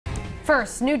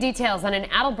First, new details on an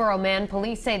Attleboro man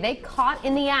police say they caught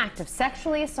in the act of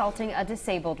sexually assaulting a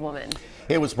disabled woman.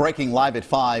 It was breaking live at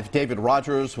 5. David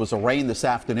Rogers was arraigned this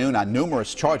afternoon on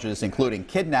numerous charges, including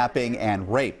kidnapping and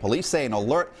rape. Police say an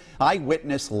alert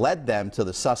eyewitness led them to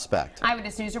the suspect.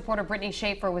 Eyewitness News reporter Brittany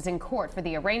Schaefer was in court for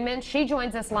the arraignment. She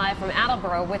joins us live from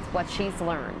Attleboro with what she's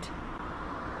learned.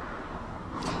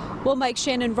 Well, Mike,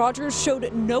 Shannon Rogers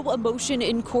showed no emotion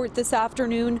in court this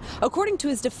afternoon. According to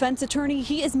his defense attorney,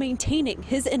 he is maintaining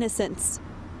his innocence.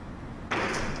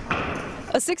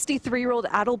 A 63-year-old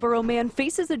Attleboro man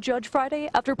faces a judge Friday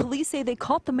after police say they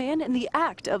caught the man in the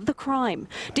act of the crime.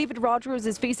 David Rogers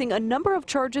is facing a number of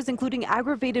charges, including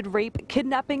aggravated rape,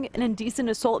 kidnapping, and indecent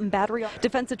assault and battery.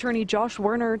 Defense attorney Josh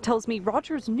Werner tells me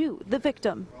Rogers knew the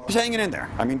victim. He's hanging in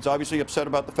there. I mean, he's obviously upset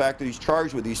about the fact that he's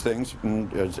charged with these things,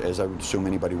 as I would assume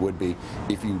anybody would be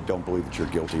if you don't believe that you're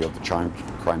guilty of the crime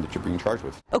that you're being charged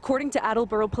with. According to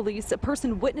Attleboro police, a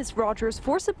person witnessed Rogers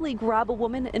forcibly grab a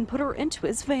woman and put her into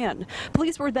his van.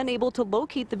 Police were then able to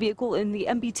locate the vehicle in the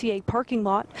MBTA parking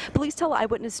lot. Police tell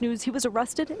Eyewitness News he was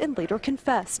arrested and later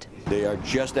confessed. They are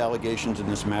just allegations in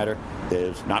this matter.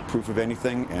 There's not proof of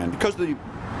anything, and because the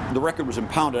record was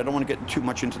impounded, I don't want to get too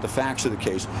much into the facts of the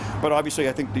case, but obviously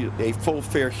I think a full,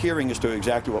 fair hearing as to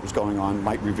exactly what was going on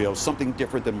might reveal something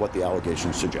different than what the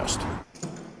allegations suggest.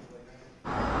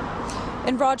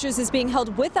 And Rogers is being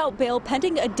held without bail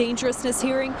pending a dangerousness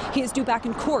hearing. He is due back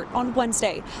in court on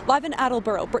Wednesday. Live in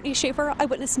Attleboro, Brittany Schaefer,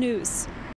 Eyewitness News.